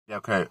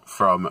Okay,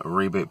 from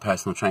Reboot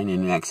Personal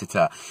Training in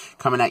Exeter,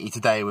 coming at you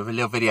today with a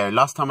little video.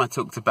 Last time I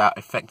talked about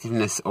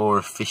effectiveness or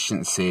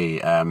efficiency.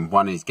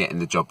 One is getting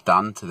the job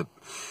done,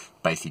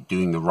 basically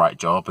doing the right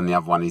job, and the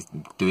other one is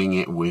doing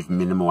it with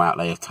minimal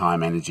outlay of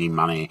time, energy,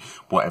 money,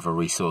 whatever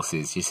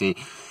resources. You see,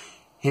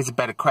 here's a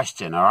better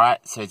question, all right?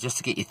 So just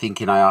to get you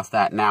thinking, I asked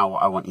that. Now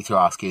what I want you to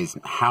ask is,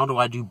 how do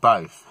I do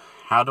both?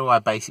 How do I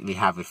basically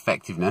have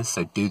effectiveness,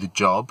 so do the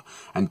job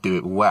and do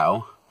it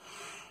well,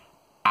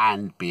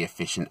 and be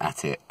efficient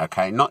at it?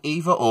 Okay, not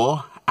either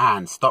or,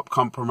 and stop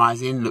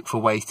compromising, look for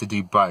ways to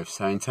do both.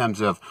 So in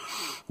terms of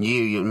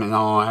you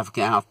oh, I have to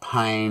get out of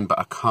pain, but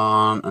I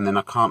can't, and then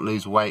I can't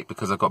lose weight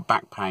because I've got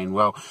back pain.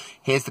 Well,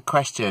 here's the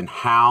question: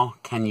 how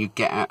can you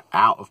get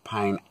out of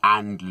pain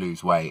and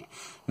lose weight?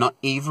 Not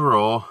either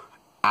or,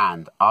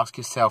 and ask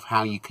yourself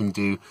how you can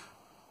do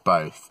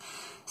both.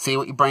 See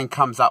what your brain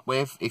comes up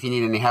with. If you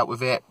need any help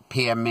with it,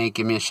 PM me,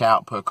 give me a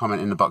shout, put a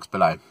comment in the box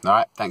below. All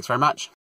right, thanks very much.